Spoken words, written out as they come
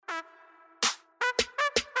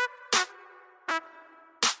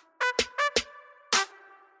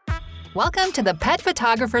Welcome to the Pet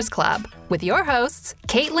Photographers Club with your hosts,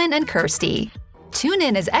 Caitlin and Kirsty. Tune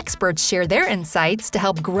in as experts share their insights to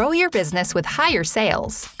help grow your business with higher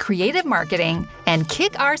sales, creative marketing, and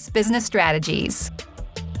kick-ass business strategies.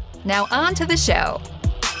 Now on to the show.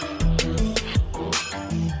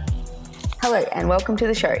 Hello and welcome to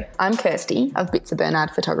the show. I'm Kirsty of Bits of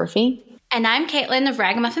Bernard Photography. And I'm Caitlin of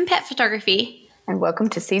Ragamuffin Pet Photography. And welcome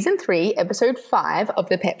to Season 3, Episode 5 of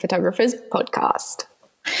the Pet Photographers Podcast.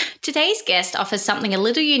 Today's guest offers something a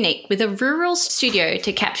little unique with a rural studio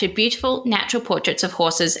to capture beautiful natural portraits of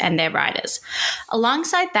horses and their riders.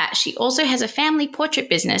 Alongside that, she also has a family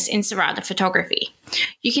portrait business in Serata Photography.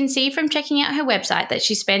 You can see from checking out her website that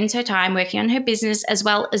she spends her time working on her business as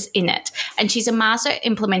well as in it, and she's a master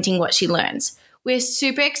implementing what she learns. We're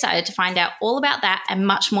super excited to find out all about that and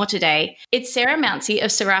much more today. It's Sarah Mounsey of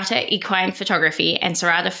Serata Equine Photography and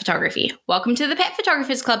Serata Photography. Welcome to the Pet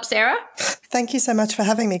Photographers Club, Sarah. Thank you so much for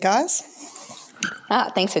having me, guys.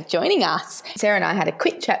 Thanks for joining us. Sarah and I had a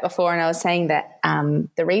quick chat before, and I was saying that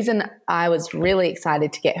the reason I was really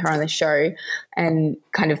excited to get her on the show and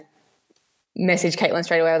kind of message Caitlin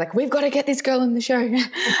straight away, I was like, we've got to get this girl on the show,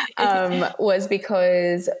 was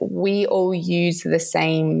because we all use the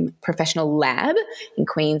same professional lab in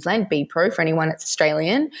Queensland, B-Pro for anyone that's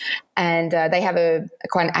Australian, and they have a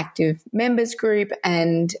quite an active members group,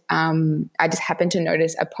 and I just happened to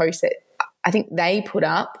notice a post that I think they put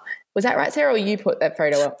up. Was that right, Sarah, or you put that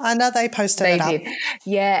photo up? I know they posted it up.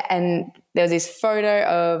 Yeah, and there was this photo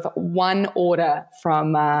of one order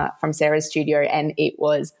from Sarah's studio, and it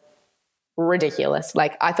was ridiculous.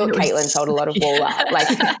 Like, I thought Caitlin sold a lot of wall art. Like,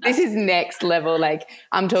 this is next level. Like,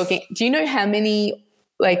 I'm talking, do you know how many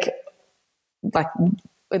like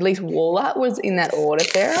at least wall art was in that order,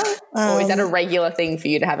 Sarah? Or is that a regular thing for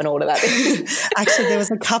you to have an order that big? Actually, there was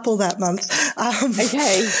a couple that month.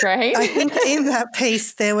 Okay, great. I think in that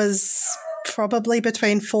piece there was probably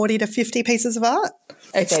between 40 to 50 pieces of art.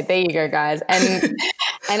 Okay, there you go, guys. And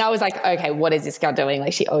I was like, okay, what is this girl doing?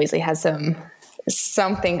 Like, she obviously has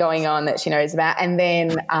something going on that she knows about. And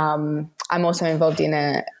then I'm also involved in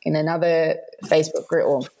another Facebook group,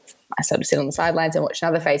 or I sort of sit on the sidelines and watch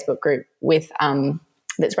another Facebook group with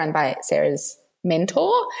that's run by Sarah's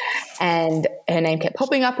mentor, and her name kept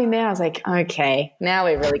popping up in there. I was like, okay, now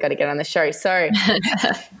we've really got to get on the show. So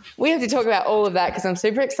we have to talk about all of that because I'm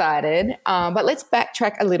super excited. But let's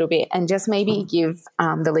backtrack a little bit and just maybe give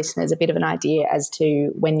the listeners a bit of an idea as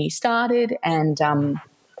to when you started and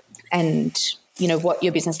you know, what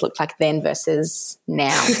your business looked like then versus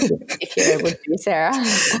now, if you would do, Sarah.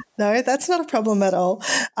 No, that's not a problem at all.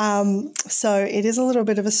 So it is a little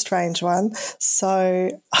bit of a strange one. So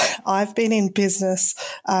I've been in business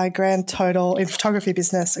in photography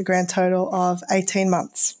business, a grand total of 18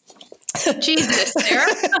 months. Jesus, Sarah.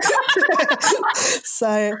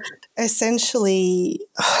 So essentially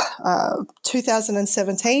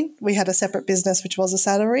 2017 we had a separate business which was a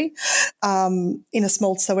salary so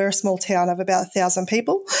we're a small town of about 1,000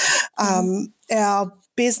 people. Our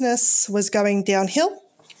business was going downhill,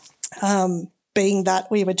 being that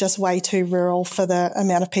we were just way too rural for the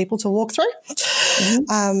amount of people to walk through.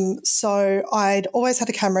 So I'd always had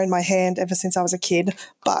a camera in my hand ever since I was a kid,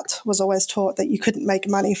 but was always taught that you couldn't make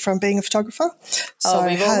money from being a photographer. So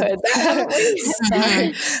we've all heard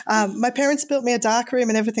that. My parents built me a darkroom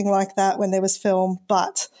and everything like that when there was film,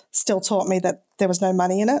 but still taught me that there was no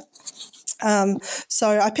money in it.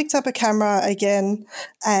 So I picked up a camera again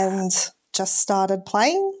and just started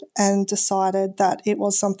playing and decided that it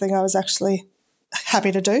was something I was actually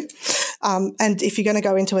happy to do. And if you're going to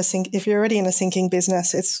go into if you're already in a sinking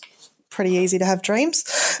business, it's pretty easy to have dreams.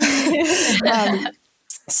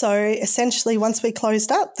 So essentially once we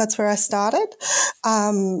closed up, that's where I started.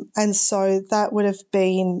 And so that would have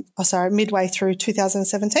been, midway through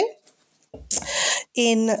 2017.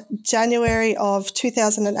 In January of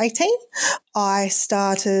 2018, I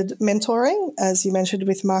started mentoring, as you mentioned,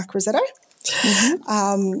 with Mark Rosetto.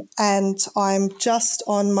 And I'm just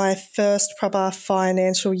on my first proper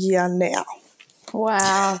financial year now.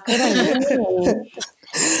 Wow, good on you.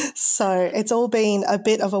 So it's all been a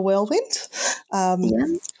bit of a whirlwind,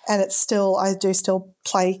 and I do still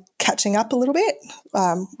play catching up a little bit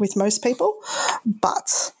with most people,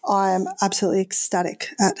 but I'm absolutely ecstatic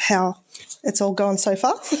at how it's all gone so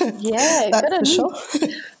far. Yeah, that's for sure.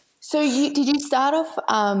 So did you start off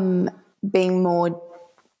being more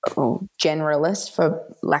generalist, for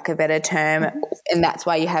lack of a better term, and that's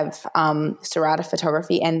why you have Serata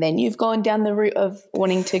Photography, and then you've gone down the route of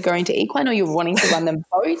wanting to go into equine, or you're wanting to run them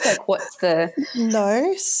both? Like, what's the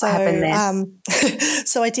what happened there?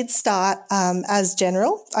 So I did start as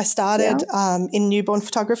general. I started in newborn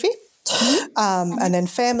photography. and then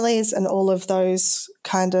families and all of those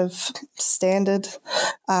kind of standard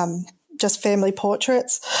just family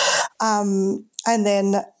portraits. And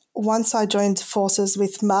then once I joined forces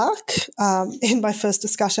with Mark in my first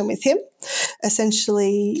discussion with him,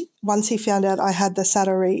 essentially once he found out I had the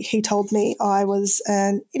Sattery, he told me I was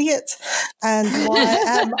an idiot and why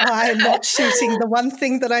am I not shooting the one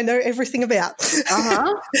thing that I know everything about?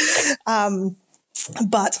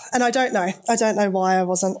 And I don't know why I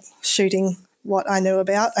wasn't shooting what I knew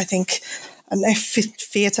about. I think I know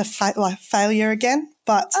fear to failure again.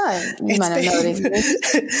 But you might not know what it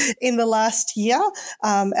is. In the last year,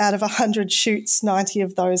 out of 100 shoots, 90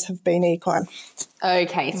 of those have been equine.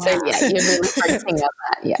 Okay, so yeah, you're really focusing on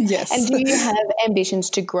that. Yeah. Yes. And do you have ambitions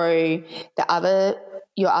to grow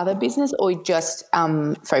your other business, or just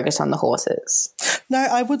focus on the horses? No,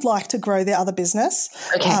 I would like to grow the other business.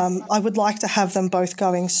 Okay. I would like to have them both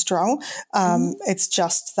going strong. It's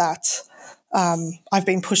just that I've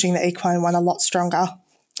been pushing the equine one a lot stronger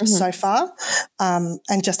so far,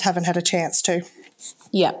 and just haven't had a chance to.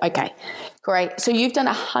 Yeah, okay. Great. So you've done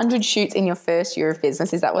 100 shoots in your first year of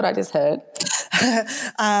business. Is that what I just heard?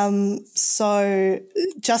 So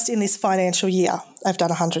just in this financial year, I've done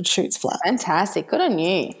 100 shoots flat. Fantastic. Good on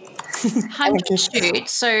you. 100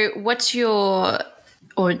 shoots. So what's your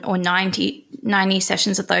or 90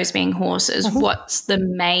 sessions of those being horses, what's the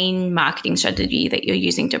main marketing strategy that you're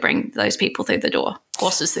using to bring those people through the door,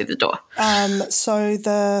 horses through the door? So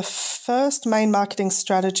the first main marketing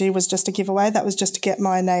strategy was just a giveaway. That was just to get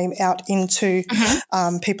my name out into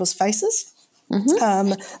people's faces.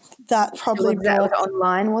 That probably was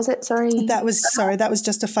online, was it? That was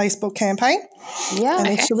just a Facebook campaign. Yeah.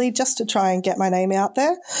 Initially, just to try and get my name out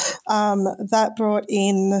there. That brought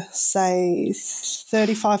in, say,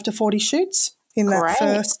 35 to 40 shoots in that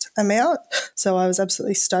first amount. So I was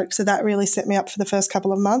absolutely stoked. So that really set me up for the first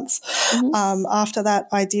couple of months. After that,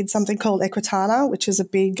 I did something called Equitana, which is a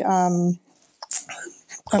big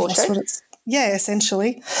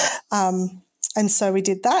essentially. And so we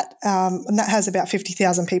did that, and that has about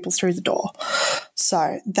 50,000 people through the door.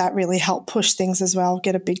 So that really helped push things as well,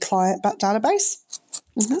 get a big client database.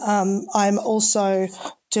 I'm also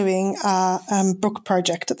doing a book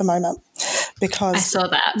project at the moment because I saw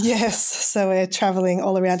that. Yes, so we're travelling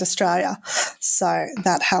all around Australia. So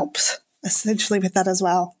that helps essentially with that as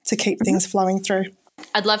well to keep things flowing through.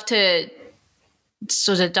 I'd love to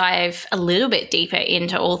sort of dive a little bit deeper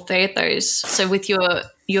into all three of those. So with your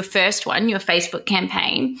first one, your Facebook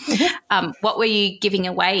campaign, what were you giving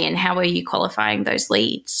away and how were you qualifying those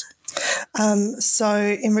leads?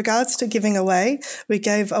 So in regards to giving away, we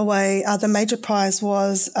gave away the major prize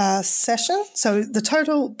was a session. So the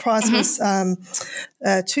total prize was a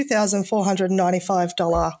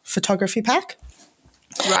 $2,495 photography pack.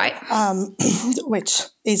 Right. Which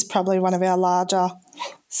is probably one of our larger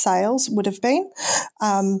sales would have been.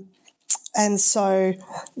 And so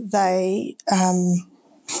they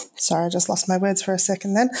sorry, I just lost my words for a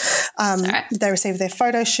second then. They received their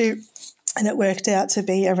photo shoot and it worked out to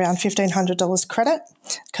be around $1,500 credit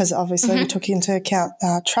because obviously we took into account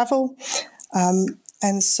travel.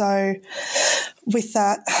 And so with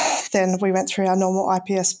that, then we went through our normal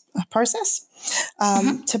IPS process.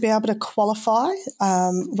 To be able to qualify,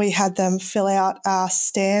 we had them fill out our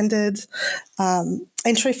standard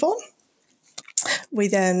entry form. We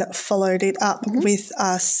then followed it up with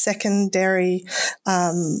a secondary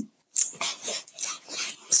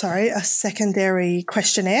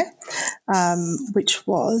questionnaire, which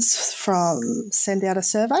was from Send Out a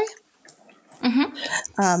Survey.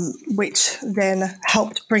 Which then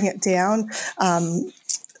helped bring it down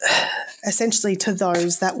essentially to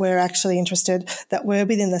those that were actually interested that were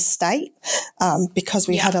within the state because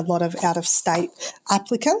we had a lot of out-of-state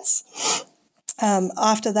applicants.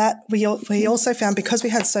 After that, we also found because we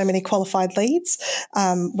had so many qualified leads,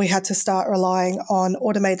 we had to start relying on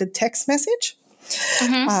automated text message.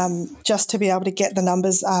 Just to be able to get the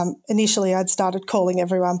numbers. Initially, I'd started calling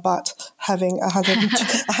everyone, but having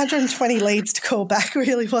 120 leads to call back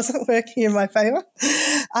really wasn't working in my favour.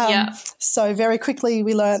 So very quickly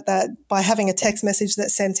we learnt that by having a text message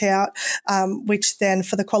that's sent out, which then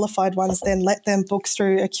for the qualified ones then let them book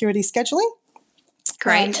through Acuity scheduling.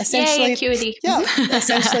 Great. Essentially, Acuity.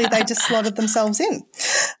 Essentially they just slotted themselves in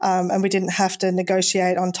and we didn't have to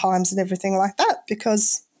negotiate on times and everything like that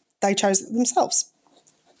because they chose it themselves.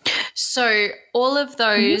 So all of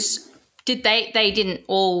those, they didn't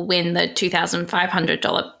all win the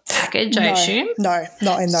 $2,500 package, I assume? No,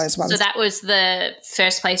 not in those ones. So that was the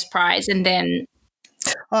first place prize and then...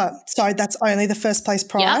 So that's only the first place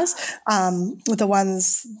prize.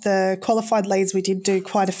 The qualified leads, we did do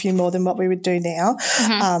quite a few more than what we would do now.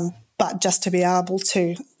 but just to be able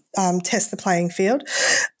to test the playing field.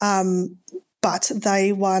 But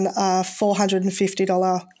they won a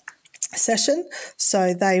 $450 session.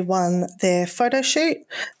 So they won their photo shoot,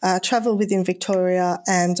 travel within Victoria,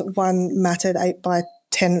 and one matted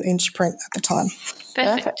 8x10-inch print at the time.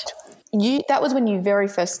 Perfect. That was when you very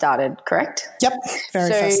first started, correct? Yep,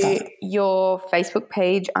 very first started. Your Facebook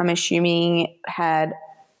page, I'm assuming, had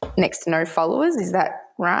next to no followers. Is that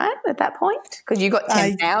right at that point? Because you got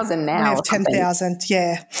 10,000 now. We have 10,000,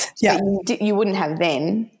 yeah. But you wouldn't have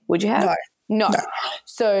then, would you have? No.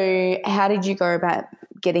 So how did you go about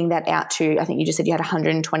getting that out to, I think you just said you had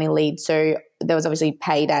 120 leads, so there was obviously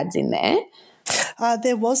paid ads in there.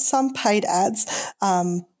 There was some paid ads,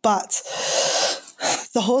 but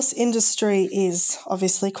the horse industry is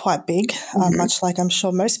obviously quite big, much like I'm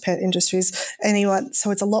sure most pet industries.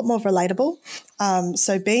 So it's a lot more relatable.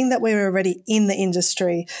 So being that we were already in the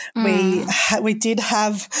industry, we did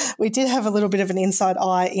have a little bit of an inside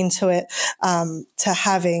eye into it, to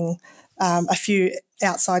having a few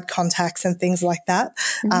outside contacts and things like that,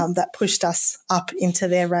 that pushed us up into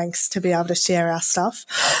their ranks to be able to share our stuff,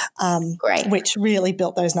 Great. Which really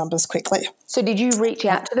built those numbers quickly. So did you reach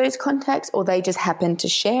out to those contacts, or they just happened to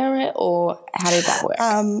share it, or how did that work?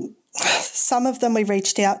 Some of them we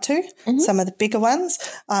reached out to, some of the bigger ones.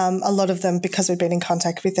 A lot of them, because we've been in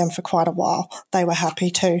contact with them for quite a while, they were happy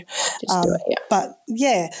to. Just do it,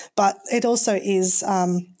 yeah. But it also is,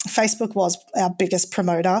 Facebook was our biggest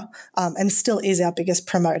promoter, and still is our biggest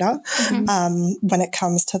promoter when it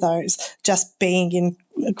comes to those. Just being in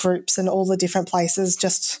groups and all the different places,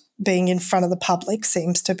 just being in front of the public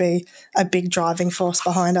seems to be a big driving force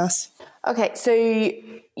behind us. Okay, so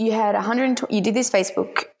you had 120. You did this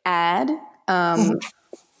Facebook ad,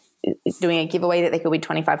 doing a giveaway that they could be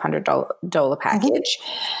 $2,500 package.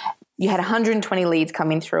 You had 120 leads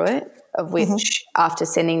coming through it, of which after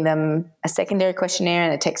sending them a secondary questionnaire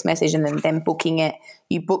and a text message, and then them booking it,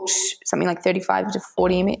 you booked something like 35 to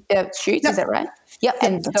 40 shoots. Is that right? Yep.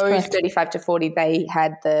 And those correct. 35 to 40, they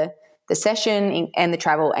had the session and the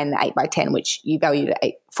travel and the 8x10, which you valued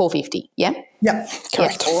at $450. Yeah. Yeah.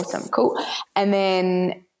 Correct. Yeah, awesome. Cool. And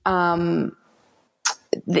then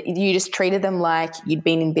you just treated them like you'd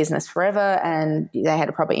been in business forever and they had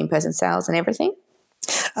a proper in-person sales and everything?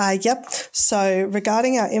 Yep. So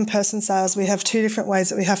regarding our in-person sales, we have two different ways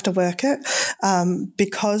that we have to work it.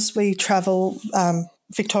 Because we travel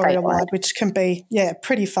Victoria-wide, which can be,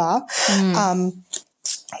 pretty far,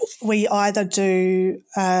 we either do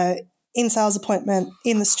in-sales appointment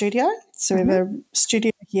in the studio. So we have a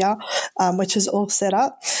studio here, which is all set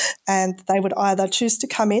up, and they would either choose to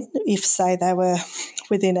come in if, say, they were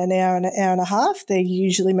within an hour and a half. They're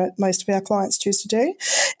usually most of our clients choose to do.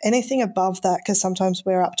 Anything above that, because sometimes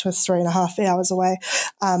we're up to 3.5 hours away,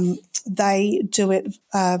 they do it,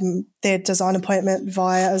 their design appointment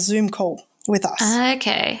via a Zoom call with us.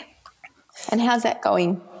 Okay. And how's that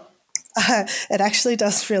going? It actually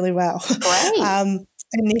does really well. Great.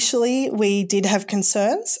 Initially, we did have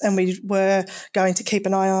concerns, and we were going to keep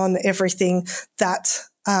an eye on everything that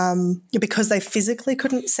because they physically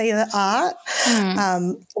couldn't see the art,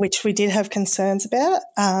 which we did have concerns about.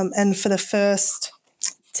 And for the first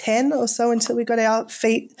 10 or so, until we got our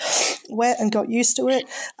feet wet and got used to it,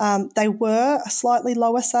 they were a slightly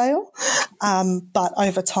lower sale. But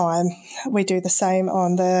over time, we do the same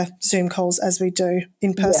on the Zoom calls as we do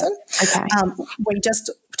in person. Yeah. Okay. We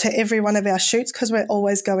just, to every one of our shoots, because we're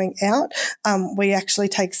always going out, we actually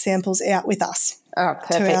take samples out with us to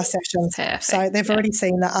our sessions. Perfect. So they've already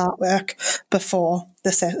seen the artwork before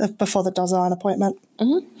the design appointment.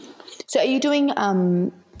 So are you doing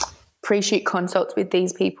pre-shoot consults with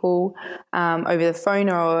these people over the phone,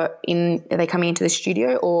 or are they coming into the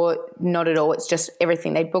studio, or not at all? It's just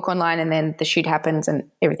everything they book online and then the shoot happens and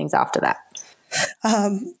everything's after that?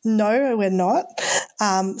 No, we're not.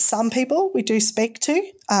 Some people we do speak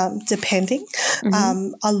to, depending.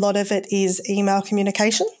 A lot of it is email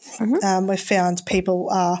communication. We've found people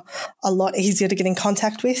are a lot easier to get in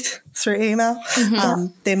contact with through email.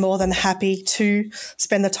 They're more than happy to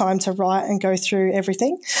spend the time to write and go through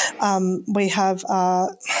everything. We have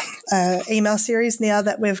an email series now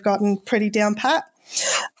that we've gotten pretty down pat,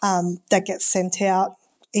 that gets sent out.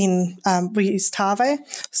 We use Tave,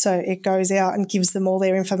 so it goes out and gives them all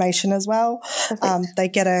their information as well. They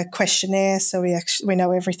get a questionnaire, so we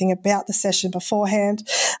know everything about the session beforehand.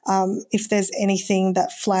 If there's anything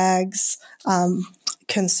that flags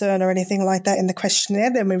concern or anything like that in the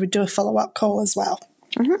questionnaire, then we would do a follow-up call as well.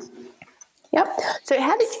 Yep. So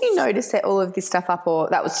how did you know to set all of this stuff up, or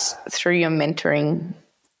that was through your mentoring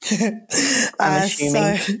I'm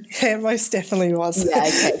assuming. So, yeah, it most definitely was. Yeah,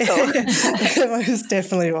 okay, cool. It most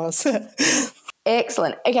definitely was.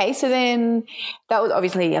 Excellent. Okay, so then that was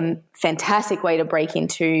obviously a fantastic way to break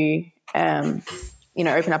into, open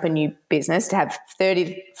up a new business, to have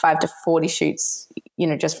 35 to 40 shoots,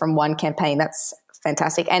 just from one campaign. That's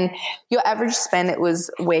fantastic. And your average spend, it was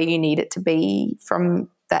where you need it to be from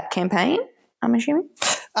that campaign, I'm assuming?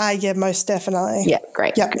 Yeah, most definitely. Yeah,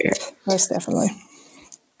 great. Yep, most definitely.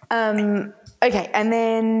 Okay, and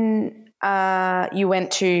then you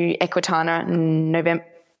went to Equitana in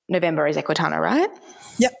November is Equitana, right?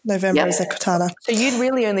 Yep, November is Equitana. So you'd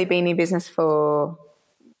really only been in business for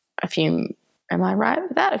a few, am I right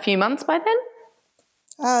with that? A few months by then?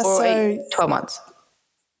 Or 12 months?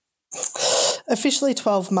 Officially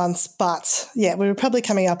 12 months, but yeah, we were probably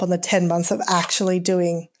coming up on the 10 months of actually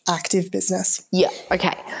doing active business. Yeah,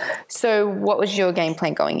 okay. So what was your game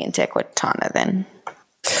plan going into Equitana then?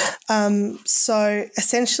 So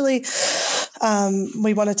essentially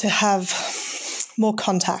we wanted to have more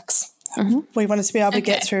contacts. Mm-hmm. We wanted to be able to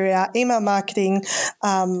get through our email marketing.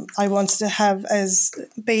 I wanted to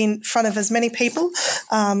be in front of as many people.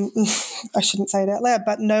 I shouldn't say it out loud,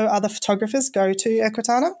 but no other photographers go to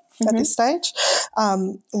Equitana at this stage.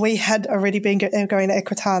 We had already been going to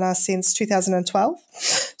Equitana since 2012.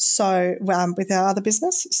 So with our other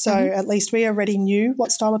business. So at least we already knew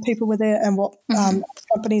what style of people were there and what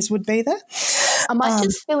companies would be there. I might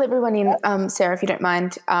just fill everyone in, Sarah, if you don't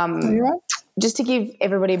mind. You're right. Just to give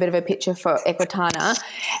everybody a bit of a picture for Equitana,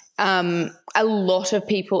 a lot of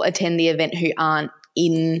people attend the event who aren't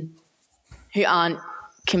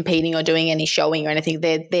competing or doing any showing or anything.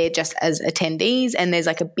 They're just as attendees, and there's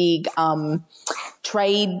like a big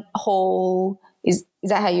trade hall. Is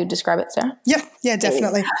that how you describe it, Sarah? Yeah,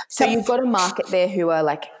 definitely. So you've got a market there who are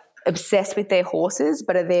like obsessed with their horses,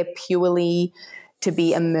 but are there purely to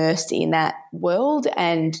be immersed in that world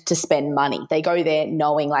and to spend money. They go there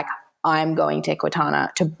knowing like, I'm going to Equitana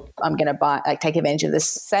I'm going to buy, like take advantage of the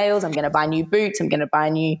sales. I'm going to buy new boots. I'm going to buy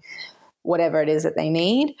new, whatever it is that they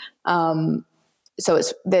need. So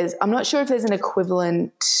I'm not sure if there's an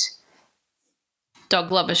equivalent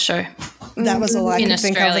dog lovers show. That was all I could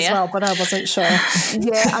think of as well, but I wasn't sure. I'm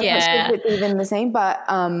not sure if it's even the same, but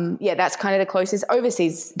that's kind of the closest.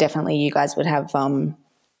 Overseas, definitely you guys would have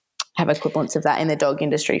equivalents of that in the dog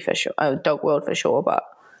industry for sure, dog world for sure, but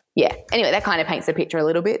yeah. Anyway, that kind of paints the picture a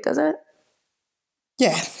little bit, does it?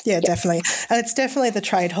 Yeah, definitely. And it's definitely the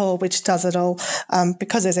trade hall which does it all.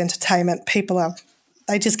 Because there's entertainment,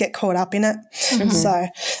 they just get caught up in it. Mm-hmm. So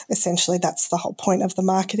essentially that's the whole point of the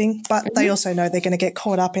marketing. But they also know they're going to get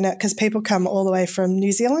caught up in it because people come all the way from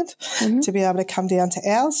New Zealand to be able to come down to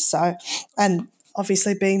ours. So, and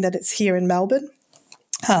obviously being that it's here in Melbourne,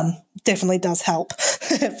 definitely does help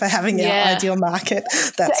for having our ideal market,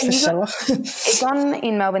 that's for sure. It's on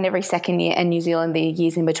in Melbourne every second year and New Zealand the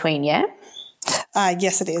years in between, yeah?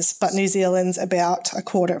 Yes, it is, but New Zealand's about a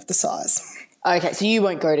quarter of the size. Okay, so you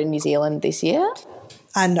won't go to New Zealand this year?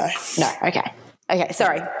 No. No, okay. Okay,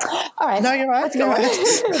 sorry. All right. No, you're right. Let's go. I'm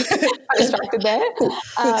distracted there.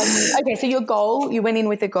 Okay, so your goal, you went in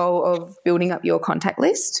with the goal of building up your contact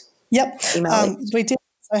list? Yep. We did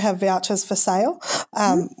also have vouchers for sale.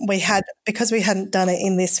 Because we hadn't done it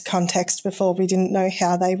in this context before, we didn't know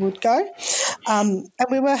how they would go. And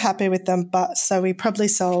we were happy with them, but so we probably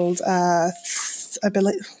sold, I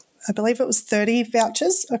believe it was 30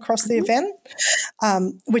 vouchers across the event,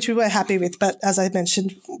 which we were happy with. But as I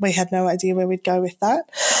mentioned, we had no idea where we'd go with that.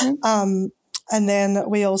 And then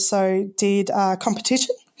we also did a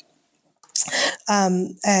competition.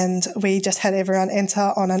 And we just had everyone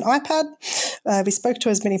enter on an iPad. We spoke to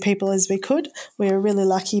as many people as we could. We were really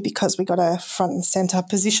lucky because we got a front and centre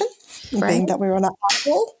position, being that we were on an art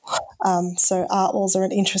wall. So art walls are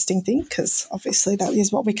an interesting thing because obviously that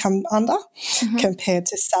is what we come under compared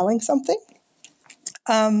to selling something.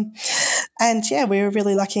 And we were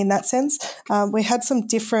really lucky in that sense. We had some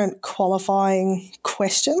different qualifying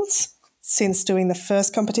questions since doing the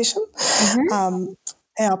first competition.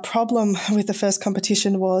 Our problem with the first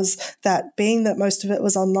competition was that being that most of it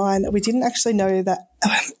was online, we didn't actually know that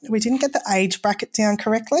we didn't get the age bracket down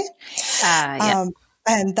correctly.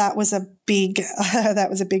 And that was a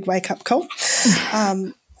big wake up call.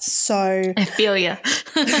 So I feel you.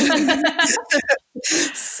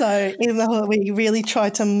 So we really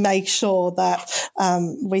tried to make sure that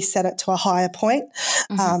we set it to a higher point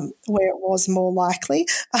where it was more likely.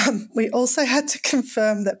 We also had to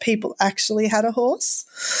confirm that people actually had a horse.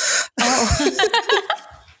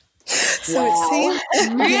 So it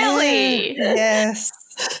seemed really yes.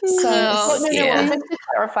 So just to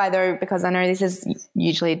clarify though, because I know this is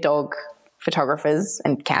usually a dog photographers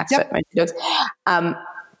and cats, Yep. but mostly dogs.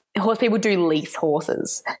 Horse people do lease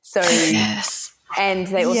horses. So Yes. and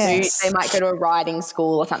they also they might go to a riding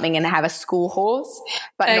school or something and have a school horse,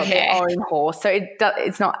 but not their own horse. So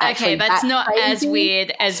it's not actually that's not crazy. as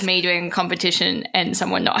weird as me doing a competition and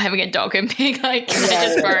someone not having a dog and being like, "Can I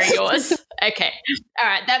just borrow yours?" Okay, all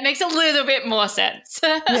right, that makes a little bit more sense.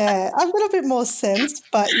 Yeah, a little bit more sense,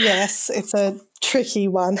 but yes, it's a tricky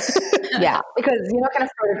one. Yeah, because you're not going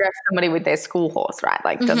to photograph somebody with their school horse, right?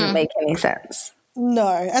 Like, doesn't make any sense. No,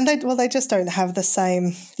 and they just don't have the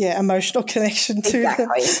same emotional connection to them.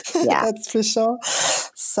 Yeah, that's for sure.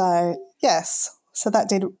 So yes, so that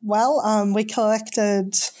did well. We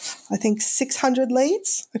collected, I think, 600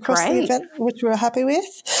 leads across the event, which we were happy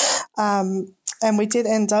with, and we did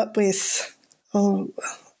end up with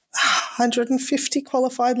 150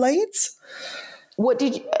 qualified leads. What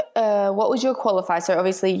was your qualifier? So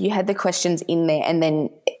obviously you had the questions in there, and then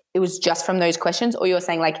it was just from those questions, or you're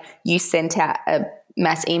saying like you sent out a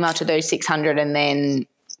mass email to those 600 and then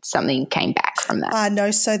something came back from that?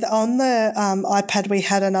 No, so on the iPad we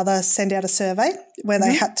had another send out a survey where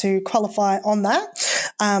they had to qualify on that.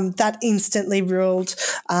 That instantly ruled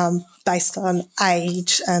based on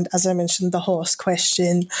age and, as I mentioned, the horse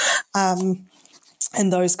question and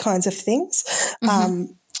those kinds of things.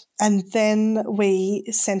 And then we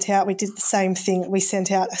did the same thing. We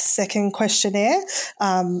sent out a second questionnaire.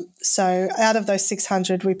 So out of those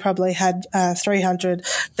 600, we probably had 300.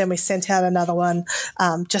 Then we sent out another one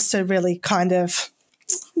just to really kind of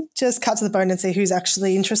just cut to the bone and see who's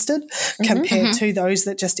actually interested compared to those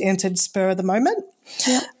that just entered spur of the moment.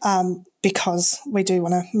 Because we do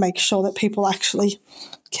want to make sure that people actually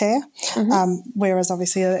care. Whereas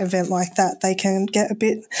obviously an event like that, they can get a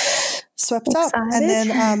bit swept up. And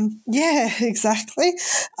then, exactly.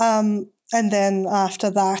 And then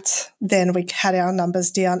after that, then we had our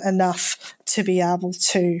numbers down enough to be able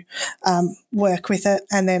to work with it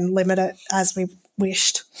and then limit it as we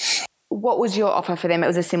wished. What was your offer for them? It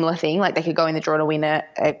was a similar thing, like they could go in the draw to win a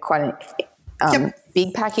quite a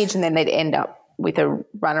big package, and then they'd end up with a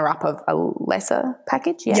runner-up of a lesser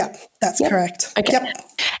package? Yeah, that's correct. Okay. Yep.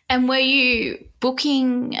 And were you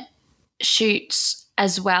booking shoots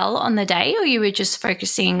as well on the day, or you were just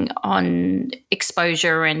focusing on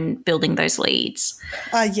exposure and building those leads?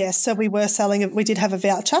 Yes, so we were selling it. We did have a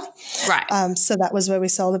voucher. Right. So that was where we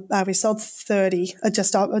sold 30,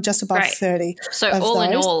 just above 30. So all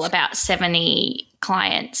in all, about 70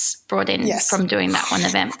 clients brought in from doing that one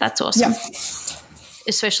event. That's awesome. Yep.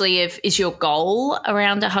 Especially is your goal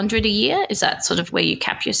around 100 a year? Is that sort of where you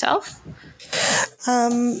cap yourself?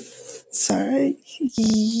 Sorry.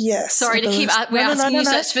 Yes. Sorry to keep asking you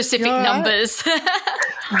such specific numbers.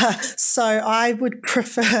 So I'd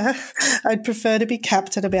prefer to be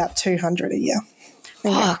capped at about 200 a year.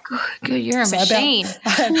 Oh, good. You're a machine.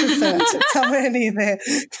 I prefer to somewhere near there.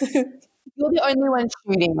 You're the only one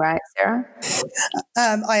shooting, right, Sarah?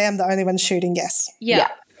 I am the only one shooting, yes. Yeah.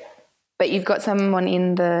 But you've got someone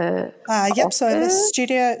in the Yep, so I have a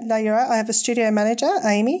studio. No, you're right. I have a studio manager,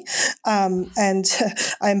 Amy, and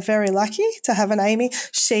I'm very lucky to have an Amy.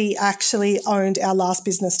 She actually owned our last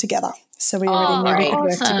business together, so we already knew we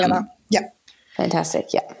could work together. Yep.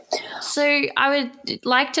 Fantastic, yeah. So I would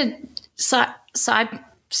like to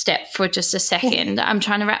sidestep for just a second. I'm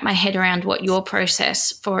trying to wrap my head around what your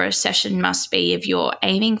process for a session must be if you're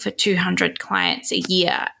aiming for 200 clients a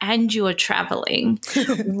year and you're traveling.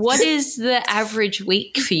 What is the average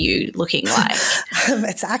week for you looking like?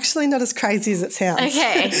 It's actually not as crazy as it sounds.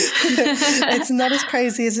 Okay. It's not as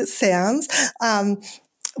crazy as it sounds.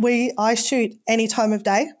 I shoot any time of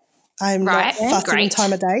day. I'm not fussed any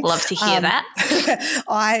time of day. Love to hear that.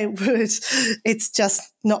 It's just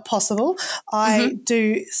not possible. I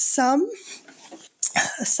do some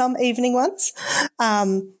evening ones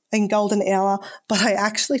in golden hour, but I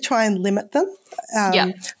actually try and limit them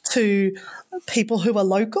to people who are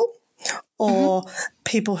local or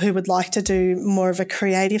people who would like to do more of a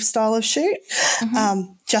creative style of shoot,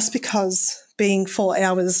 just because being 4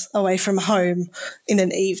 hours away from home in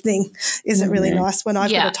an evening isn't really nice when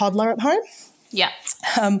I've got a toddler at home. Yeah.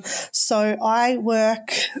 So I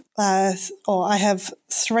work or I have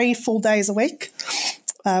 3 full days a week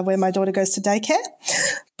where my daughter goes to daycare,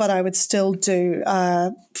 but I would still do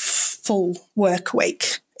a full work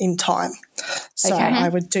week in time. So I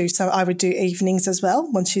would do evenings as well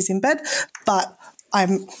when she's in bed, but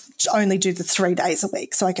I'm only do the 3 days a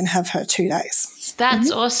week, so I can have her 2 days.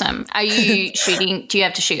 That's awesome. Are you shooting? Do you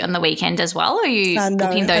have to shoot on the weekend as well? Or are you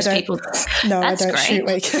booking those people? No, That's I don't great. shoot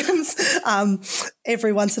weekends.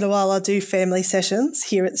 Every once in a while, I'll do family sessions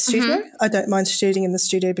here at the studio. I don't mind shooting in the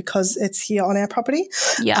studio because it's here on our property.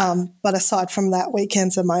 Yeah. But aside from that,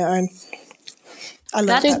 weekends are my own. I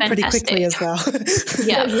learned that pretty quickly as well.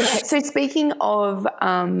 Yeah. So speaking of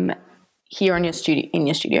here in your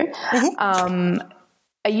studio,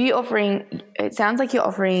 are you offering? It sounds like you're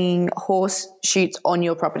offering horse shoots on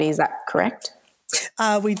your property. Is that correct?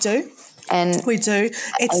 We do. And we do.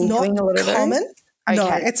 It's not common. Okay. No,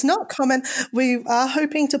 it's not common. We are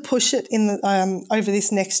hoping to push it in over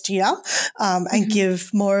this next year and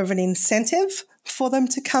give more of an incentive for them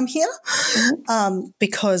to come here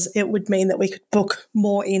because it would mean that we could book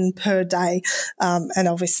more in per day and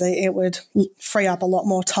obviously it would free up a lot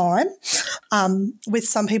more time. With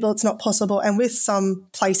some people it's not possible, and with some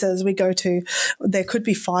places we go to there could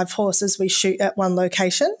be 5 horses we shoot at one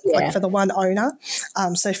location, like for the one owner.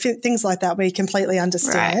 So things like that we completely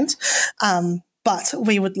understand. Right. But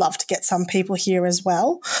we would love to get some people here as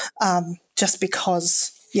well just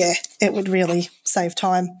because, it would really save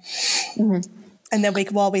time. Mm-hmm. And then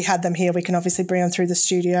while we had them here, we can obviously bring them through the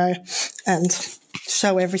studio and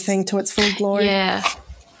show everything to its full glory. Yeah.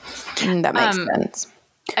 That makes sense.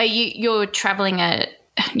 You're travelling a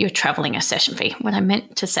session fee. What I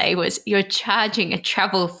meant to say was you're charging a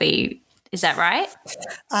travel fee. Is that right?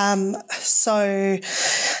 So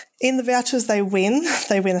in the vouchers they win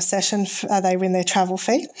a session, they win their travel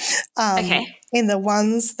fee. Okay. In the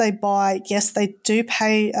ones they buy, yes, they do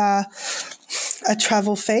pay a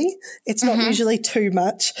travel fee. It's not usually too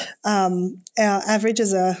much. Our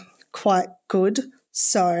averages are quite good,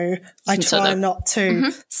 so I try not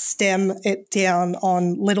to stem it down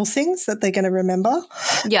on little things that they're going to remember.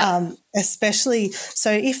 Yeah. Especially, so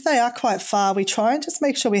if they are quite far, we try and just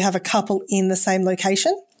make sure we have a couple in the same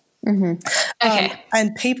location. Mm-hmm. Okay.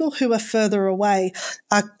 And people who are further away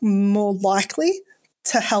are more likely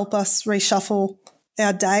to help us reshuffle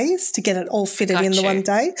our days to get it all fitted in the one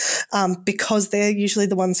day because they're usually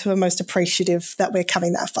the ones who are most appreciative that we're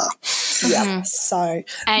coming that far. Yeah. Mm-hmm. So,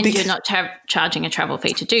 and you're not charging a travel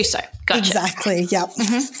fee to do so. Gotcha. Exactly. Yep.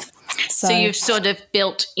 Mm-hmm. So you've sort of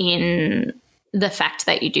built in the fact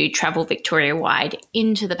that you do travel Victoria-wide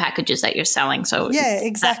into the packages that you're selling. So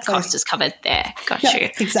that cost is covered there. Got you.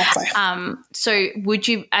 Exactly. So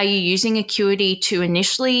are you using Acuity to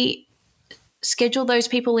initially schedule those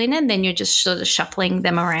people in and then you're just sort of shuffling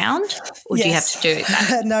them around, or do you have to do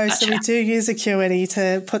that? No, so we do use Acuity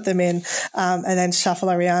to put them in and then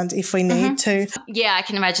shuffle around if we need to. Yeah, I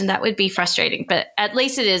can imagine that would be frustrating, but at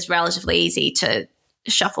least it is relatively easy to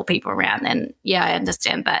shuffle people around. And I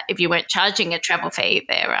understand that if you weren't charging a travel fee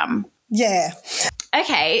there.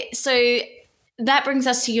 Okay, so that brings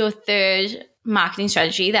us to your third marketing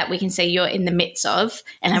strategy that we can see you're in the midst of,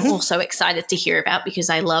 and I'm also excited to hear about because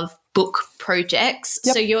I love book projects.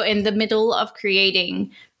 Yep. So you're in the middle of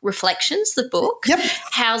creating Reflections, the book. Yep.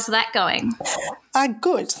 How's that going?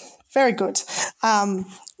 Good. Very good.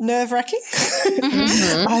 Nerve-wracking.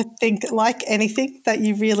 I think like anything that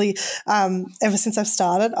you really, ever since I've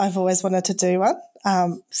started, I've always wanted to do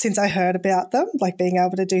one since I heard about them, like being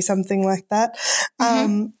able to do something like that.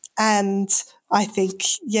 And I think,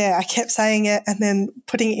 I kept saying it and then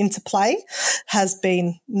putting it into play has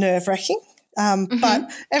been nerve-wracking.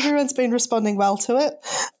 But everyone's been responding well to it.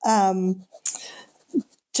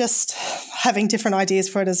 Just having different ideas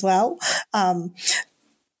for it as well.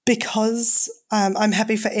 Because I'm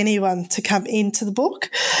happy for anyone to come into the book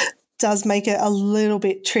does make it a little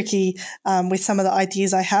bit tricky with some of the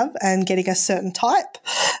ideas I have and getting a certain type.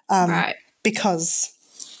 Right. Because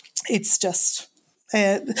it's just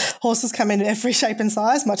horses come in every shape and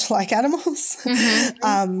size, much like animals.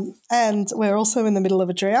 And we're also in the middle of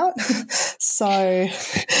a drought. So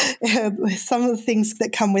some of the things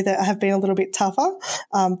that come with it have been a little bit tougher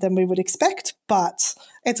than we would expect, but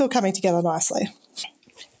it's all coming together nicely.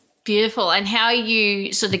 Beautiful. And how are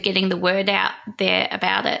you sort of getting the word out there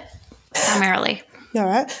about it primarily? All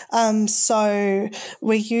right. So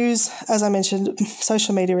we use, as I mentioned,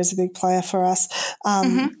 social media is a big player for us,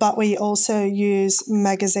 but we also use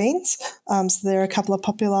magazines. So there are a couple of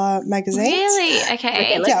popular magazines. Really?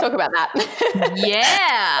 Okay. Let's talk about that.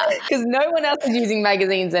 Yeah. Because no one else is using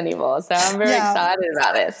magazines anymore. So I'm very excited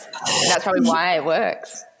about this. And that's probably why it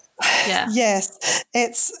works. Yeah. Yes,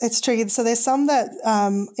 it's tricky. So there's some that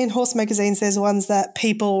in horse magazines, there's ones that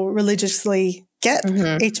people religiously get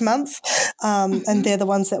each month, and they're the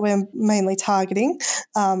ones that we're mainly targeting.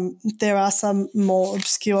 There are some more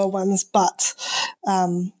obscure ones, but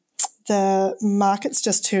the market's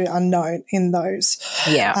just too unknown in those.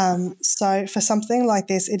 Yeah. So for something like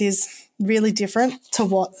this, it is really different to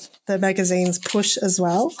what the magazines push as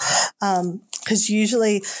well. Because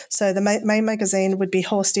usually, so the main magazine would be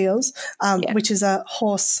Horse Deals, which is a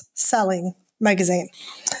horse selling magazine.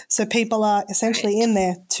 So people are essentially in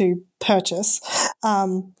there to purchase,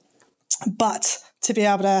 but to be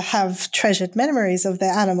able to have treasured memories of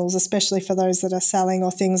their animals, especially for those that are selling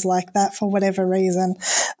or things like that for whatever reason,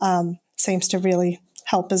 seems to really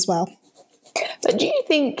help as well. But do you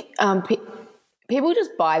think people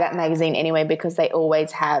just buy that magazine anyway because they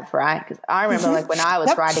always have, right? Because I remember like when I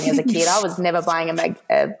was riding as a kid, I was never buying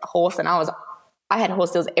a horse, and I had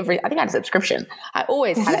Horse Deals I think I had a subscription. I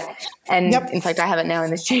always had it. And in fact, I have it now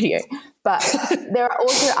in the studio. But there are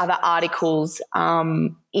also other articles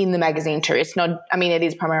in the magazine too. It's not, I mean, it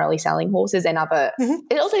is primarily selling horses and other,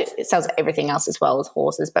 it also sells everything else as well as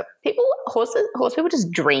horses. But horse people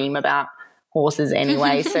just dream about horses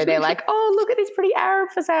anyway. So they're like, oh, look at this pretty Arab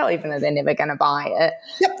for sale, even though they're never going to buy it.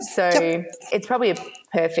 So it's probably a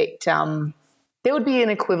perfect, there would be an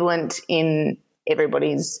equivalent in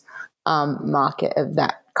everybody's market of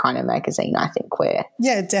that kind of magazine, I think, where.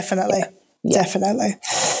 Yeah, definitely. Yeah. Definitely.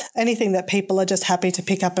 Anything that people are just happy to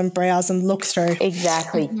pick up and browse and look through.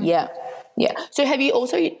 Exactly. Yeah. Yeah. So have you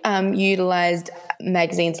also utilised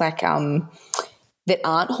magazines like that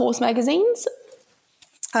aren't horse magazines?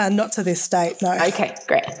 Not to this date, no. Okay,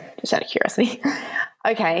 great. Just out of curiosity.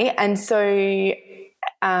 Okay. And so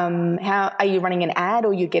how are you running an ad,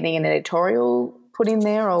 or you're getting an editorial put in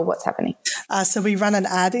there, or what's happening? So we run an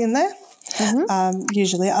ad in there,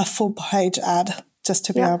 usually a full-page ad, just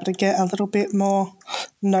to be able to get a little bit more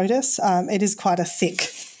notice. It is quite a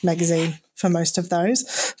thick magazine for most of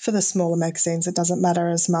those. For the smaller magazines, it doesn't matter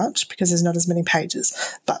as much because there's not as many pages.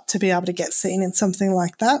 But to be able to get seen in something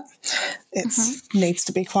like that, it needs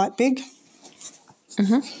to be quite big.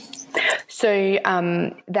 So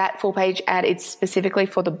that full-page ad, it's specifically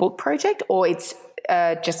for the book project, or it's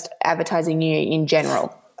just advertising you in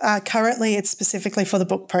general? Currently, it's specifically for the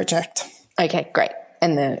book project. Okay, great.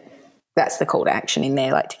 And that's the call to action in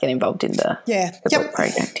there, like to get involved in the book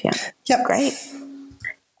project. Yeah. Yep. Great.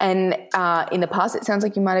 And in the past, it sounds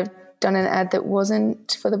like you might have done an ad that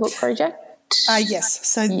wasn't for the book project? Yes.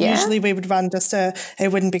 So usually we would run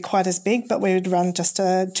it wouldn't be quite as big, but we would run just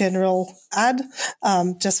a general ad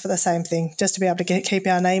just for the same thing, just to be able to keep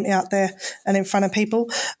our name out there and in front of people.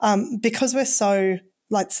 Because we're so,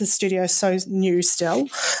 like the studio is so new still,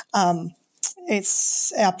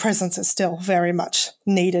 our presence is still very much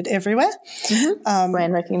needed everywhere.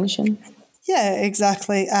 Brand recognition. Yeah,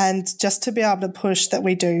 exactly. And just to be able to push that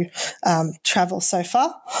we do travel so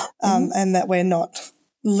far and that we're not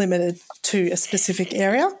limited to a specific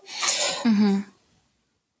area.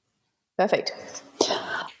 Perfect.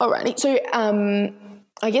 Alrighty. So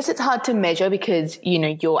I guess it's hard to measure because,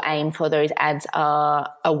 your aim for those ads are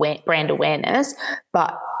brand awareness,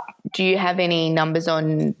 but do you have any numbers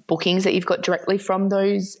on bookings that you've got directly from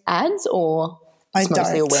those ads, or it's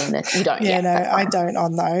mostly awareness? You don't? Yeah, no, I don't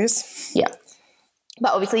on those. Yeah.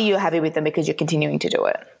 But obviously you're happy with them because you're continuing to do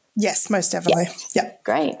it. Yes, most definitely. Yeah.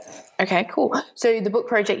 Great. Okay, cool. So the book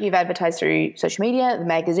project you've advertised through social media, the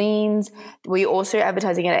magazines. Were you also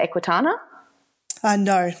advertising it at Equitana?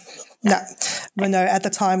 No. Well, no, at the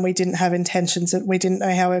time we didn't have intentions. We didn't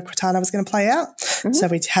know how Equitana was going to play out, so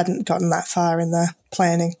we hadn't gotten that far in the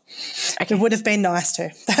planning. Okay. It would have been nice to.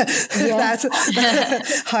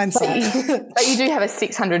 That's hindsight. But you do have a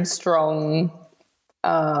 600-strong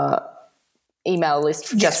email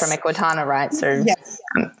list just from Equitana, right? So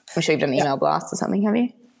I'm sure you've done an email blast or something, have you?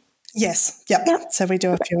 Yes. Yep. So we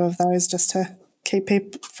do a few of those just to keep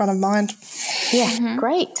people front of mind. Yeah,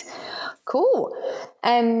 great. Cool.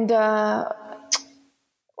 And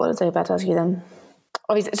what was I about to ask you then?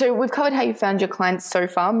 Obviously, so we've covered how you found your clients so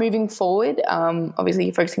far. Moving forward, obviously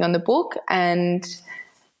you're focusing on the book, and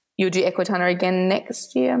you'll do Equitana again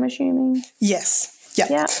next year, I'm assuming? Yes. Yep.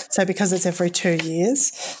 Yeah. So because it's every 2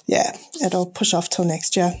 years, it'll push off till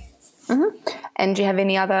next year. And do you have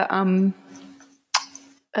any other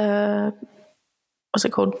what's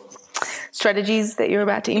it called? Strategies that you're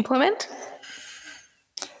about to implement?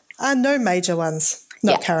 No major ones.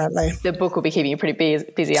 Not currently. The book will be keeping you pretty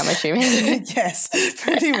busy, I'm assuming. Yes,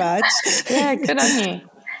 pretty much. Yeah, good on you.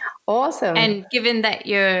 Awesome. And given that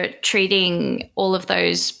you're treating all of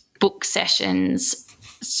those book sessions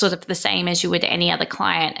sort of the same as you would any other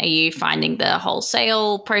client, are you finding the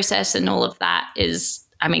wholesale process and all of that is,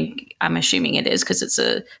 I'm assuming it is because it's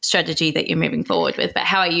a strategy that you're moving forward with, but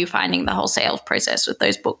how are you finding the wholesale process with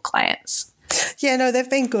those book clients? Yeah, no, they've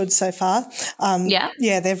been good so far.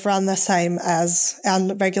 Yeah, they've run the same as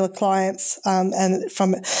our regular clients, and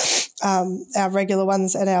from our regular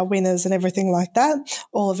ones and our winners and everything like that.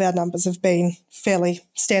 All of our numbers have been fairly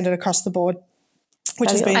standard across the board,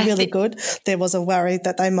 which has been really good. There was a worry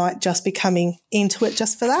that they might just be coming into it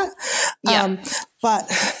just for that.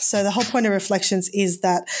 But so the whole point of Reflections is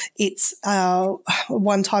that it's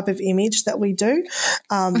one type of image that we do.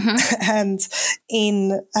 And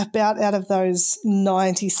in about out of those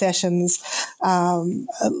 90 sessions,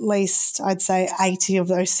 at least I'd say 80 of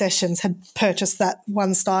those sessions had purchased that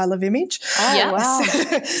one style of image. Oh, wow.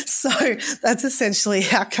 So that's essentially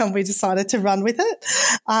how come we decided to run with it.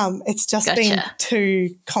 It's just been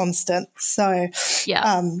too constant. So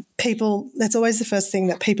people, that's always the first thing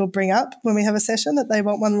that people bring up when we have a session, that they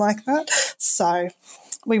want one like that. So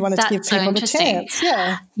we wanted to give people the chance.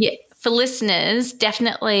 Yeah. For listeners,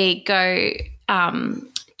 definitely go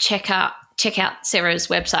check out Sarah's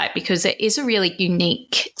website, because it is a really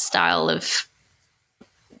unique style of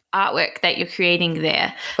artwork that you're creating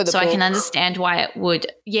there. So I can understand why it would,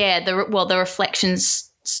 the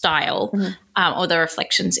Reflections style or the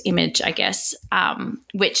Reflections image, I guess,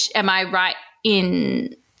 which, am I right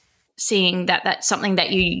in seeing that that's something that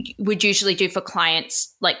you would usually do for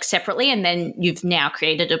clients like separately, and then you've now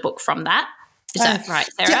created a book from that? Is that right,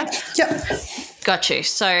 Sarah? Yeah. Got you.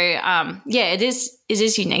 So, it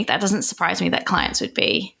is unique. That doesn't surprise me that clients would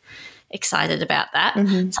be excited about that.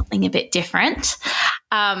 Something a bit different.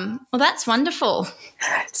 Well, that's wonderful.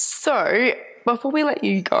 So before we let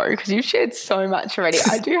you go, because you've shared so much already,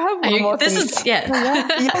 I do have one more thing.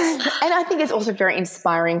 And I think it's also very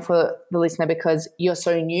inspiring for the listener, because you're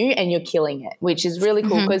so new and you're killing it, which is really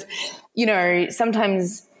cool, because,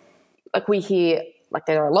 sometimes like we hear, like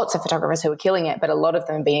there are lots of photographers who are killing it, but a lot of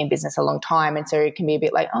them have been in business a long time, and so it can be a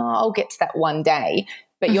bit like, oh, I'll get to that one day.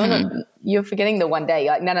 But you're forgetting the one day.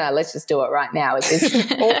 You're like, no, let's just do it right now.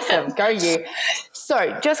 It's awesome. Go you.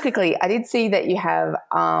 So just quickly, I did see that you have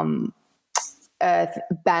a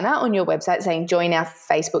banner on your website saying join our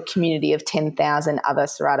Facebook community of 10,000 other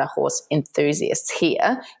Serata horse enthusiasts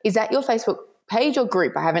here. Is that your Facebook page or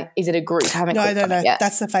group? Is it a group? I haven't. No.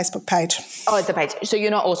 That's the Facebook page. Oh, it's a page. So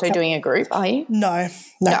you're not also doing a group, are you? No.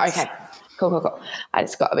 Okay. Cool. I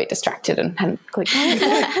just got a bit distracted and hadn't clicked on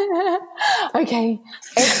it. Okay.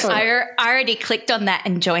 Excellent. I already clicked on that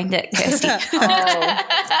and joined it, Kirsty.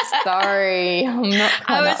 Sorry. I'm not.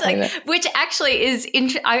 I was like, which actually is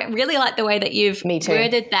I really like the way that you've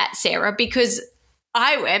worded that, Sarah, because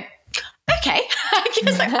I went, okay, I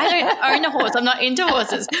guess I don't own a horse. I'm not into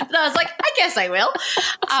horses. But I was like, I guess I will.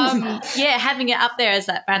 Having it up there as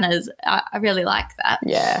that banner, I really like that.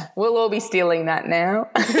 Yeah, we'll all be stealing that now.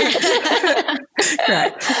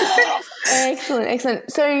 Great.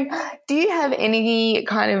 Excellent. So do you have any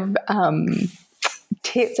kind of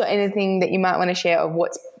tips or anything that you might want to share of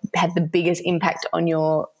what's had the biggest impact on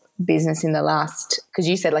your business in the last, because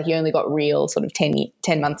you said like you only got real sort of 10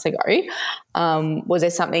 months ago. Was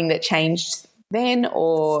there something that changed then,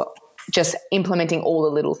 or just implementing all the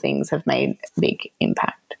little things have made a big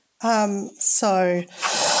impact? So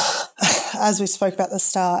as we spoke about at the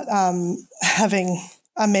start, having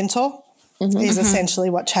a mentor is essentially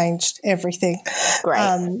what changed everything.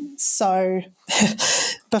 Great. So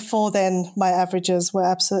before then, my averages were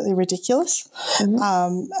absolutely ridiculous.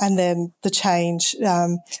 And then the change,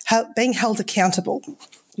 being held accountable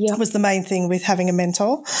was the main thing with having a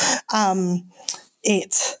mentor.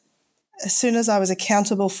 As soon as I was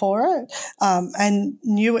accountable for it and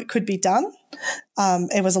knew it could be done,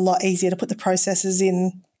 it was a lot easier to put the processes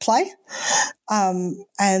in play,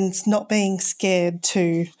 and not being scared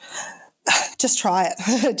to just try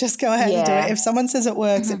it. Just go ahead and do it. If someone says it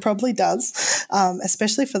works, it probably does,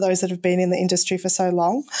 especially for those that have been in the industry for so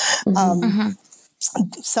long.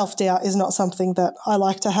 Self-doubt is not something that I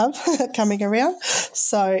like to have coming around.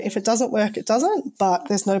 So if it doesn't work, it doesn't, but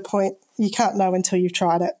there's no point. You can't know until you've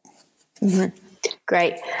tried it.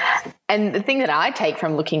 Great. And the thing that I take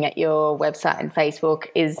from looking at your website and Facebook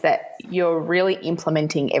is that you're really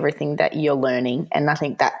implementing everything that you're learning, and I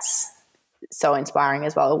think that's so inspiring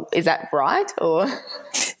as well. Is that right? Or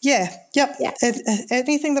yeah.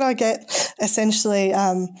 Anything that I get, essentially,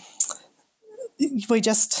 we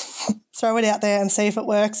just throw it out there and see if it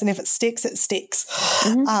works, and if it sticks, it sticks.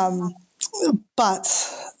 But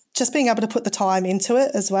just being able to put the time into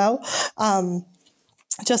it as well,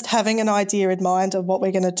 just having an idea in mind of what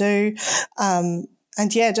we're going to do, and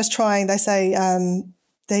just trying. They say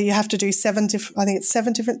that you have to do 7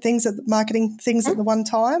 different things, marketing things at the one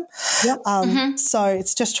time. So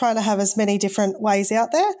it's just trying to have as many different ways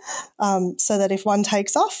out there, so that if one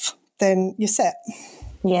takes off, then you're set.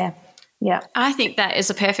 Yeah. Yeah. I think that is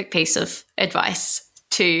a perfect piece of advice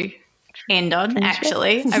to end on,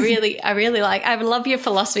 actually. I love your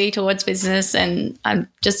philosophy towards business, and I'm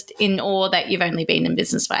just in awe that you've only been in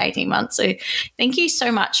business for 18 months. So thank you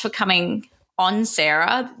so much for coming on,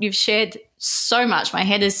 Sarah. You've shared so much. My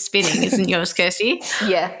head is spinning, isn't yours, Kirsty?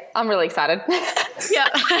 Yeah, I'm really excited. Yeah.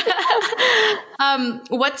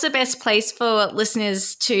 What's the best place for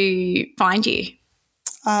listeners to find you?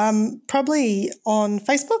 Probably on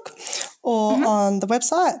Facebook or on the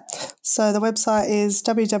website. So the website is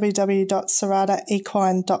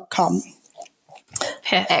www.serataequine.com.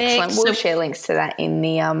 Perfect. Excellent. We'll share links to that in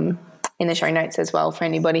the show notes as well for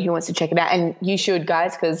anybody who wants to check it out. And you should,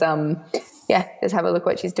 guys, because just have a look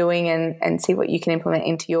what she's doing and see what you can implement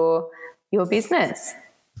into your business.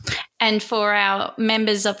 And for our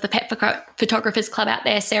members of the Pet Photographers Club out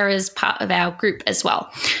there, Sarah's part of our group as well.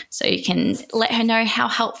 So you can let her know how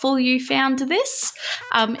helpful you found this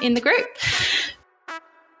in the group.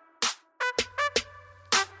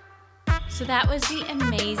 So that was the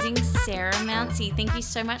amazing Sarah Mounsey. Thank you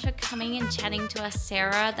so much for coming and chatting to us,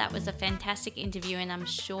 Sarah. That was a fantastic interview, and I'm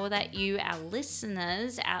sure that you, our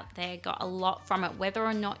listeners out there, got a lot from it. Whether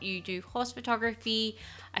or not you do horse photography,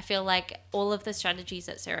 I feel like all of the strategies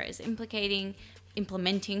that Sarah is implementing,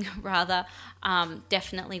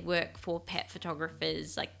 definitely work for pet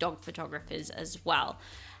photographers, like dog photographers as well.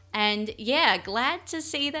 And yeah, glad to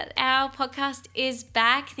see that our podcast is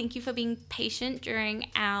back. Thank you for being patient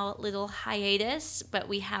during our little hiatus, but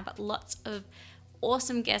we have lots of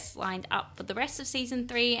awesome guests lined up for the rest of season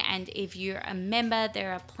 3. And if you're a member,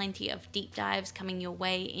 there are plenty of deep dives coming your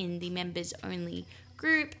way in the members only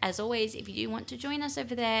group. As always, if you do want to join us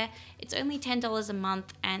over there, it's only $10 a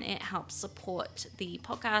month, and it helps support the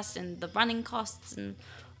podcast and the running costs and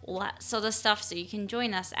all that sort of stuff. So you can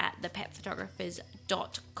join us at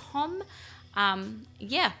thepetphotographers.com.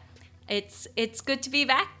 It's good to be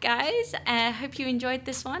back, guys. I hope you enjoyed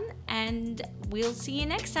this one, and we'll see you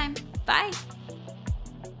next time. Bye.